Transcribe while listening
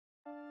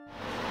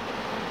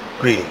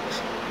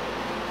Greetings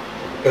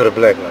of the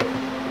black light.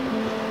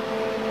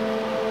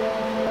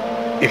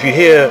 If you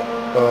hear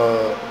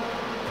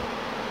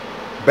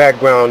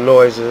background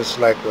noises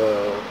like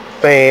a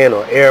fan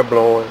or air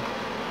blowing,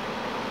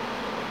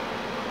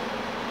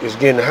 it's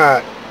getting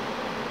hot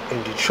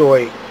in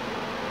Detroit.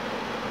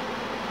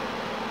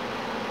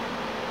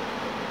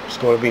 It's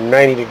going to be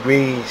 90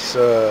 degrees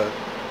and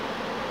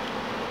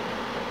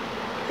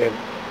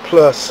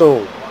plus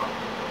soon.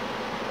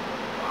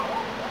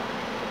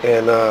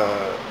 And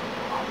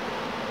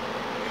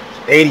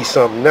 80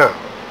 something now.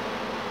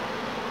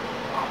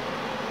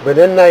 But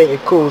at night it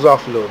cools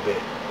off a little bit.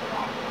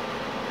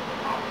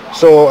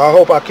 So I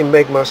hope I can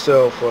make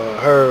myself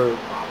heard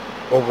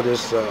over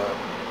this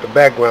the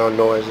background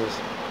noises.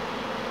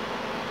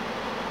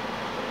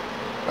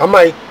 I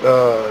might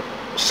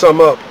sum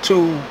up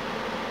 2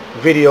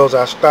 videos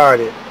I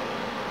started.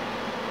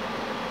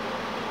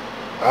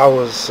 I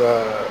was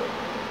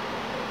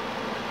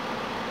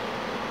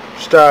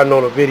starting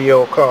on a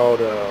video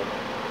called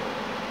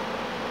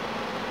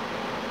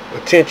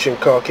Attention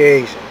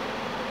Caucasian.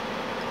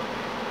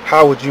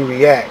 How would you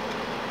react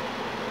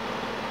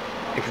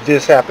if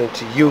this happened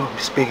to you?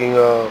 Speaking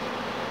of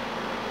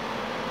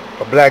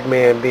a black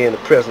man being in the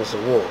presence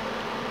of war.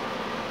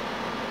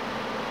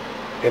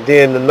 And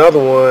then another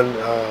one,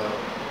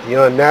 the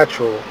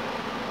unnatural,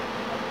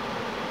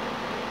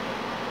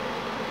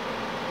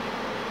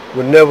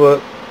 would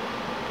never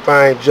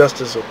find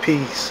justice or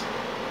peace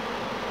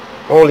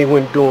only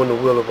when doing the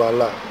will of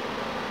Allah.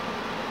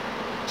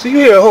 So you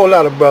hear a whole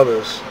lot of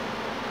brothers.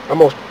 I'm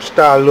going to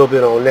start a little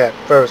bit on that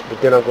first, but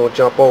then I'm going to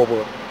jump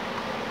over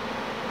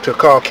to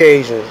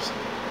Caucasians.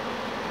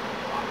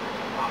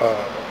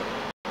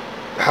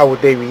 How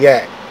would they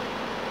react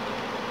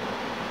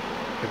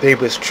if they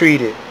was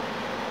treated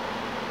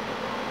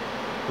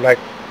like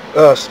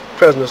us,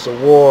 prisoners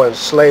of war and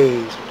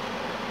slaves,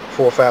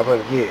 400 or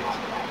 500 years?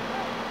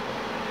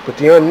 But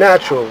the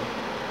unnatural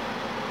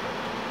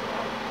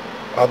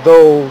are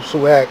those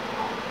who act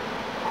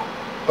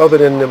other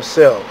than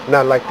themselves,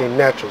 not like their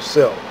natural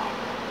self.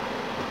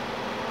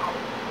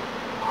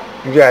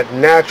 You got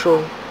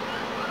natural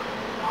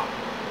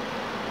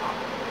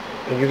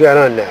and you got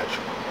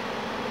unnatural.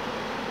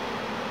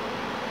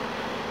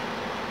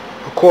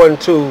 According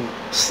to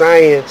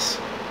science,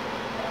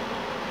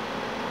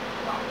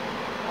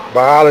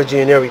 biology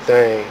and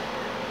everything,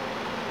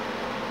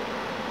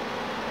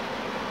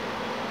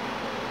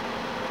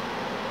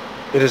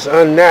 it is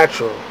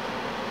unnatural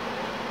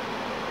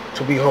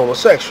to be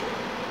homosexual.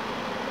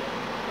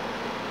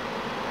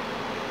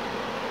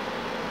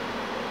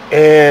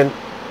 And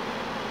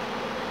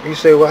you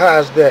say, well, how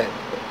is that?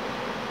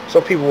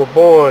 Some people were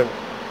born,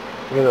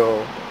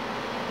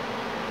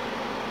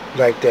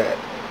 like that.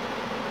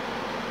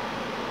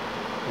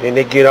 And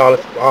they get all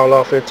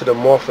off into the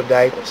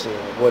morphodites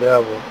and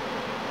whatever.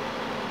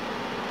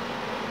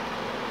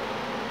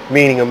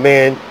 Meaning a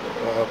man,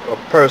 a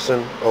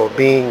person or a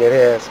being that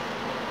has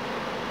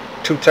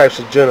 2 types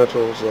of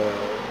genitals,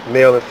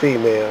 male and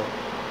female.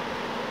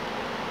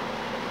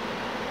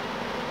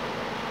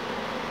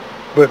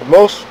 But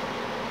most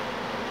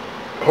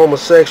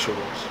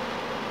homosexuals,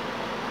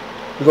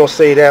 we're going to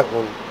say that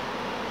one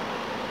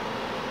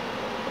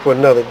for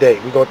another day.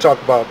 We're going to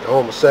talk about the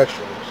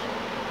homosexuals.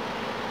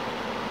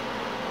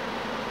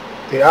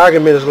 The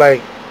argument is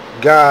like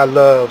God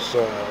loves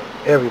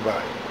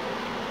everybody.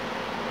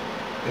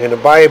 And the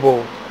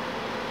Bible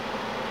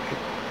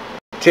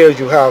tells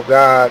you how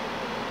God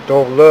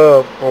don't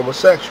love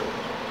homosexuals.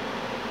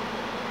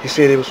 He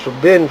said it was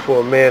forbidden for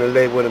a man to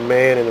lay with a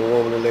man and a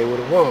woman to lay with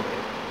a woman.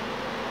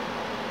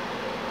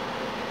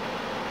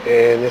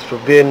 And it's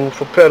forbidden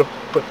for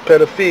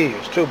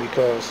pedophiles too,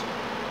 because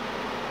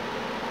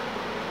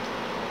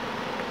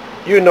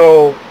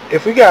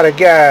if we got a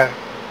guy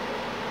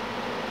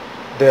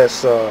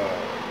that's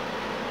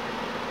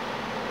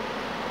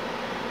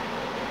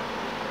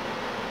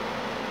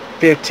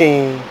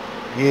 15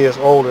 years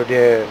older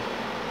than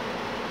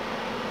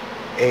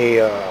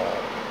a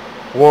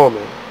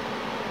woman,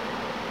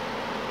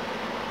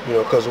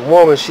 because a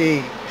woman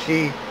she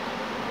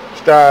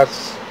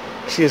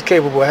is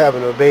capable of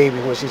having a baby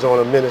when she's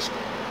on her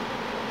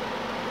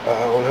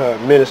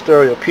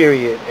ministerial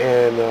period,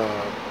 and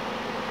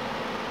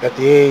at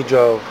the age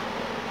of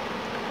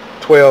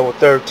 12 or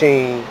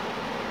 13,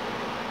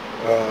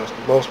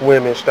 most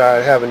women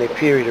start having their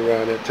period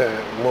around that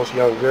time, most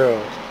young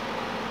girls.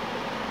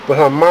 But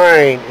her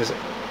mind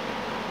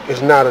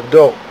is not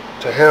adult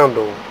to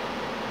handle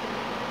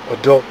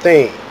adult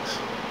things.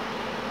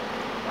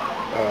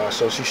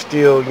 So she's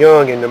still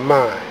young in the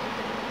mind,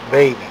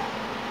 baby.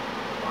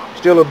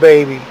 Still a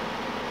baby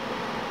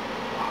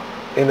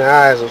in the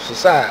eyes of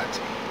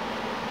society.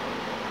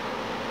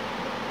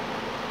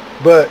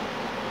 But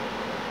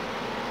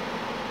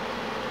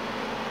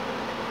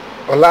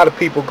a lot of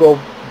people go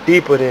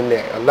deeper than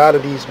that. A lot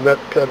of these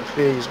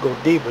pedophiles go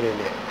deeper than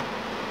that.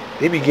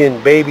 They be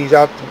getting babies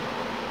out.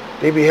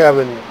 They be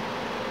having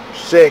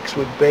sex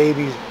with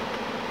babies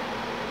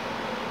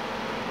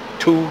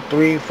 2,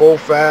 3, 4,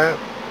 5,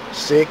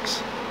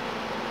 6.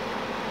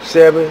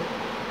 7,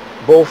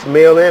 both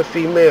male and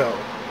female.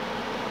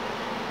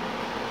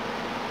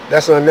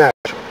 That's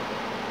unnatural.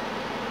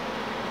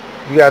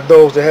 You got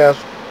those that have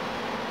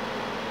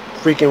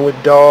freaking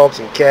with dogs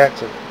and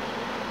cats and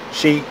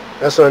sheep.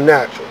 That's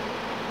unnatural.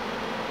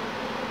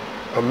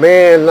 A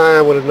man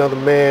lying with another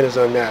man is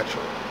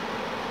unnatural.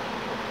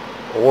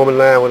 A woman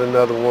lying with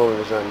another woman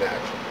is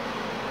unnatural.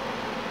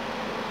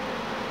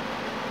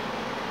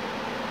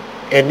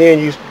 And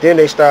then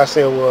they start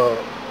saying, well,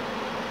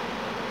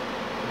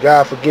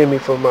 God forgive me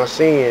for my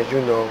sins,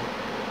 you know.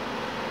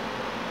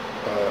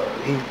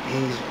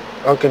 He's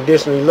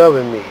unconditionally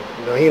loving me.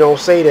 You know, he don't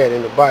say that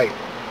in the Bible.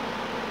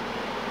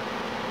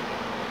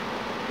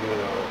 You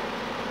know,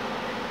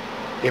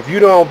 if you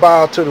don't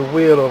bow to the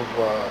will of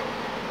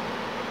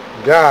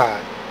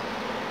God,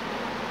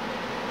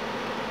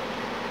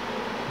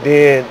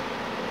 then,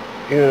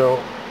 you know,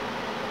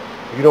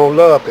 you don't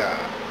love God.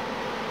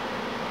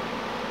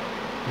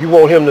 You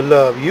want him to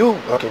love you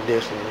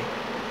unconditionally,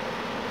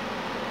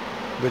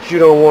 but you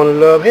don't want to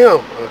love him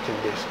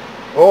unconditionally.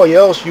 Or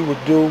else you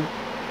would do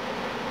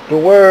the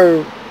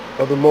word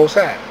of the Most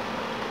High.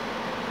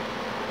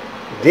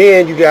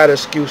 Then you got an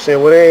excuse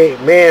saying, well,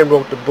 man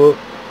wrote the book,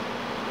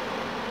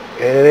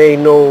 and it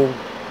ain't no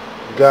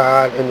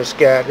God in the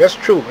sky. That's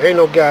true. Ain't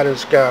no God in the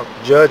sky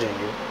judging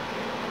you.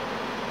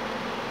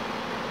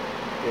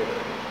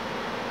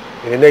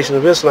 In the Nation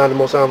of Islam, the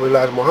Most Honorable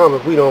Elijah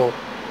Muhammad,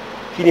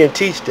 he didn't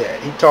teach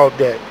that. He taught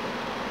that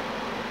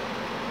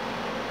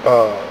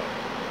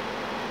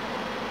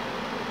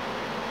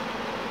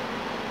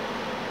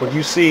when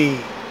you see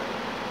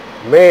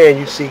man,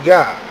 you see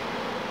God.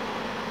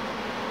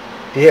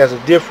 He has a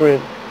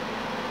different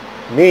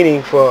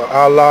meaning for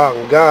Allah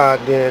and God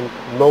than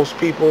most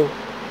people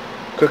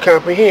could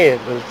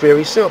comprehend, but it's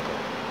very simple.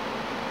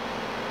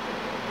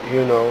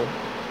 You know,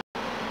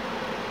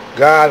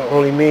 God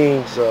only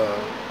means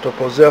the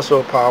possessor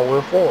of power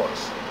and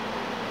force.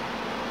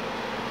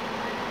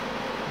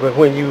 But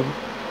when you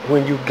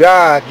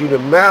God, you the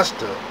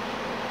master.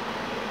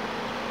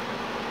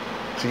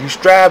 So you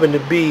striving to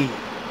be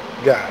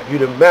God. You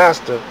the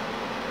master.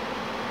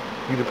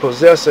 You the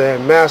possessor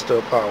and master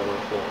of power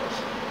and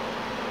force.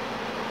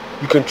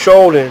 You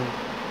controlling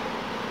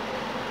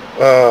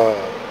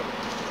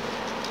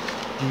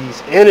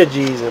these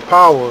energies and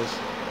powers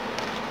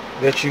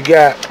that you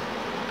got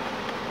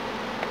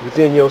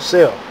within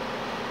yourself.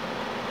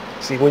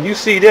 See, when you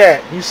see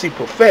that, you see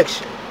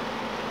perfection.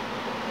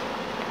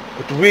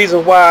 But the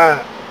reason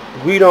why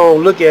we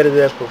don't look at it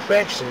as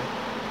perfection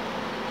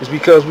is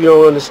because we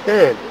don't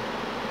understand it.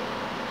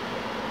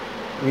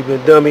 We've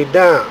been dummied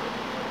down.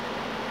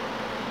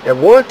 At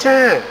one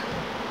time,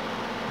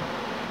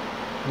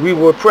 we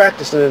were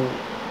practicing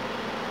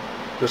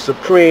the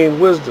supreme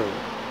wisdom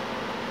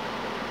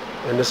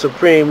and the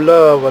supreme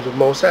love of the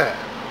Most High,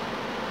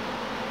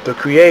 the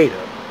Creator.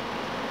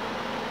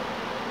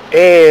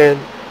 And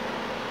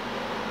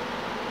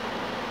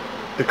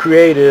the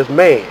Creator is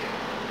man,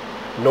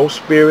 no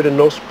spirit and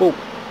no spook.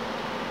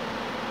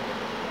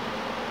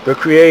 The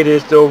Creator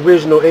is the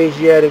original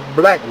Asiatic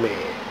black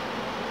man.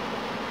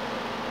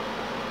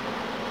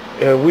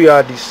 And we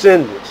are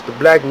descendants. The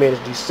black man is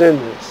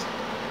descendants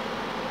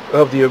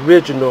of the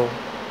original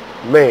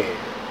man.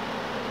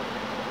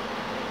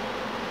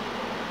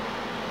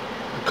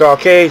 The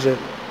Caucasian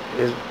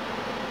is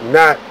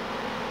not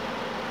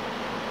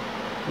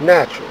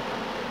natural.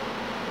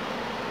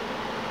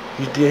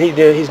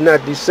 He's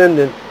not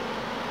descendant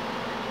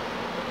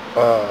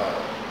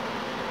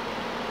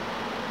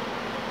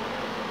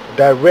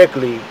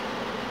directly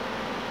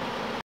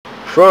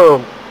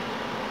from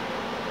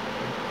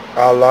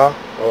Allah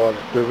or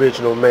the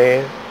original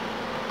man.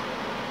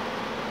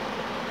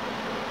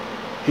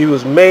 He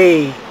was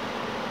made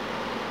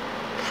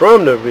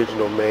from the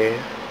original man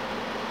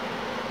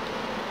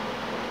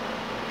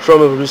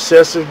from a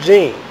recessive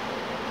gene.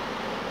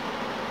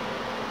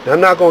 Now,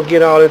 I'm not going to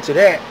get all into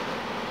that.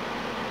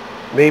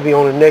 Maybe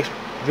on the next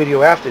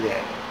video after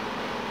that.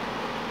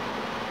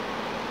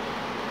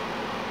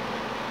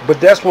 But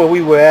that's when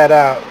we were at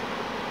our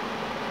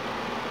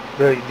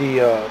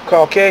the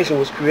Caucasian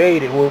was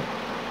created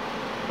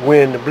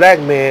when the black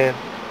man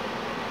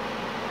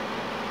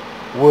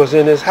was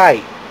in his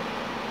height,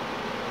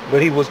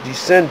 but he was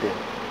descending.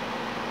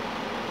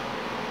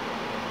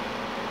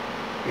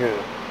 You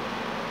know,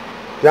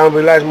 the Honorable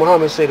Elijah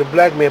Muhammad said the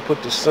black man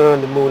put the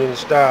sun, the moon, and the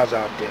stars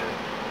out there.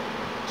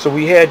 So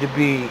we had to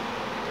be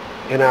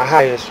in our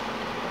highest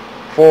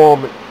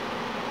form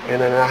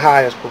and in our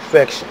highest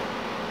perfection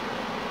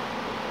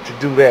to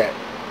do that.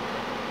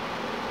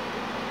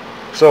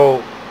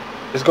 So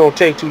it's going to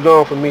take too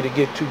long for me to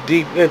get too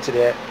deep into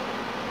that.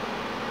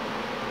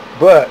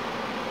 But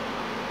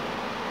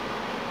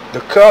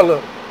the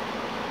color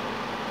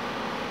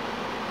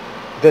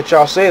that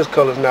y'all say is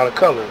color is not a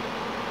color.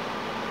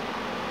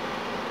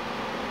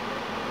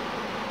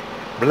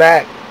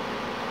 Black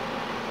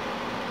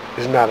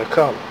is not a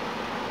color.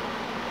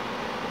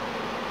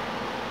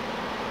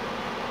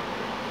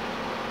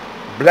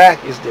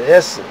 Black is the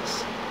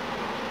essence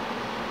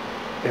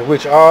in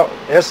which all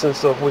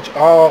essence of which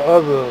all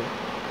other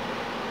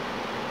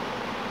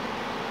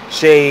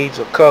shades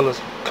or colors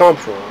come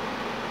from.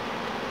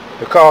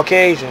 The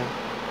Caucasian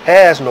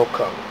has no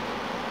color.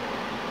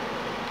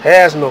 He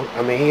has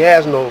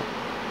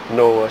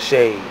no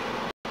shade.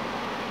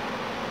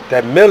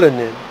 That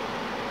melanin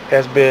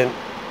has been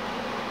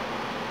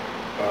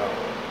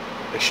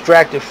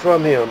extracted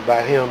from him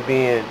by him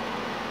being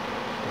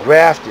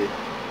grafted.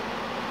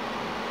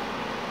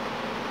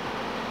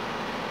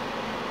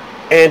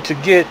 And to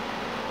get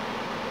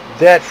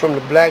that from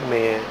the black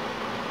man,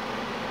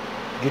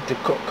 get the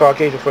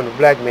Caucasian from the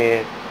black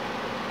man,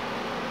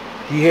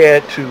 he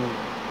had to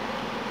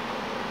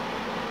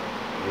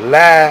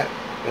lie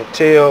and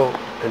tell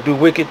and do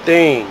wicked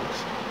things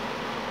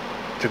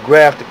to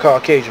graft the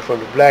Caucasian from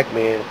the black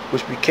man,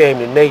 which became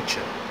the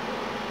nature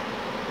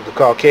of the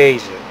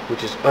Caucasian,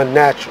 which is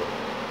unnatural.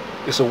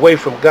 It's away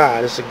from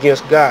God. It's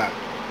against God.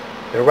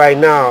 And right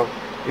now,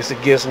 it's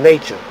against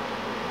nature.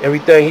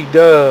 Everything he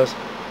does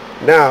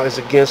now is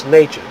against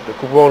nature. The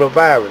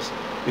coronavirus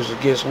is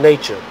against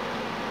nature.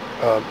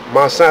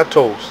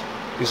 Monsanto's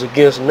is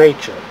against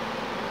nature.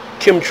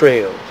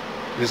 Chemtrails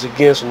is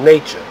against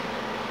nature.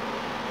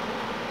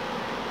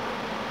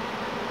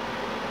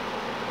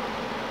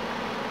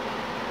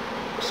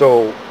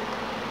 So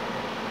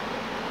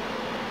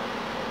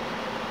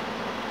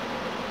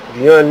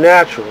the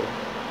unnatural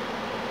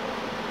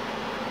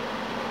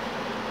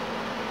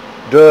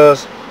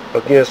does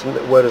against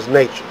what is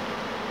nature.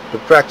 The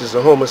practice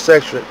of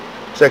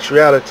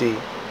homosexuality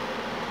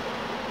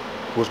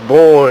was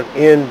born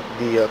in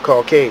the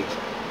Caucasian.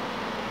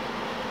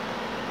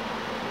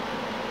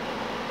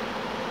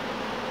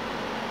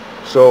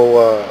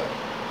 So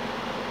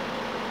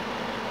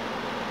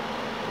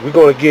we're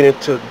going to get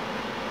into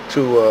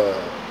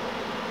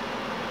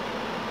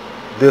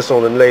this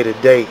on a later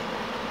date.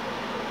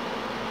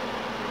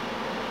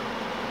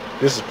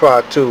 This is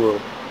part 2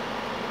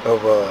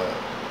 of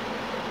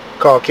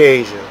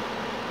Caucasian.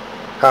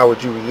 How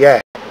would you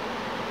react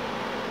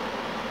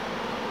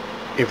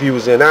if you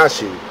was in our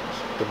shoes,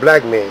 the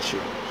black man's shoes?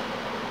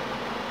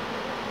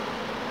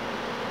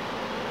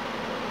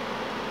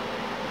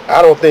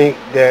 I don't think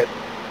that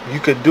you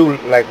could do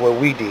like what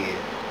we did.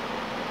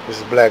 This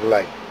is Black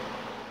Light.